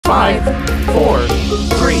5, 4,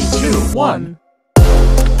 3, 2, 1.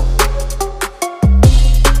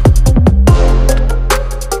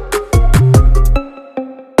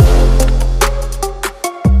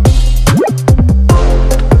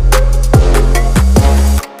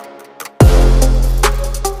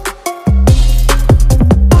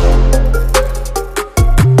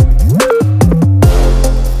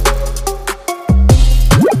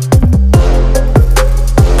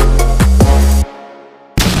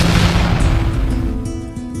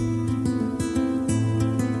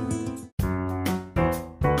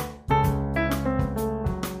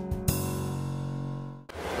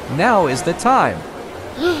 Now is the time.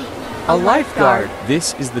 A lifeguard.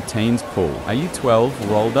 This is the teens pool. Are you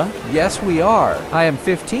 12 or older? Yes, we are. I am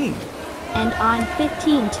 15. And I'm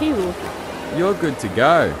 15 too. You're good to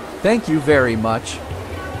go. Thank you very much.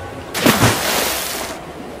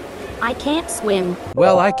 I can't swim.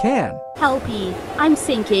 Well, I can. Helpy, I'm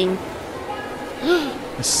sinking.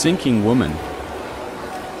 A sinking woman.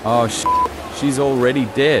 Oh, she's already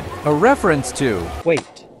dead. A reference to.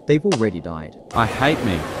 Wait, they've already died. I hate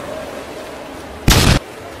me.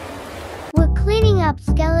 We're cleaning up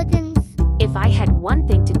skeletons. If I had one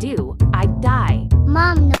thing to do, I'd die.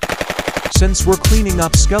 Mom, no. Since we're cleaning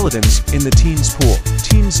up skeletons in the teens pool,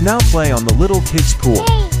 teens now play on the little kids pool.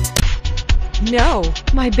 Hey. No,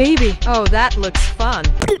 my baby. Oh, that looks fun.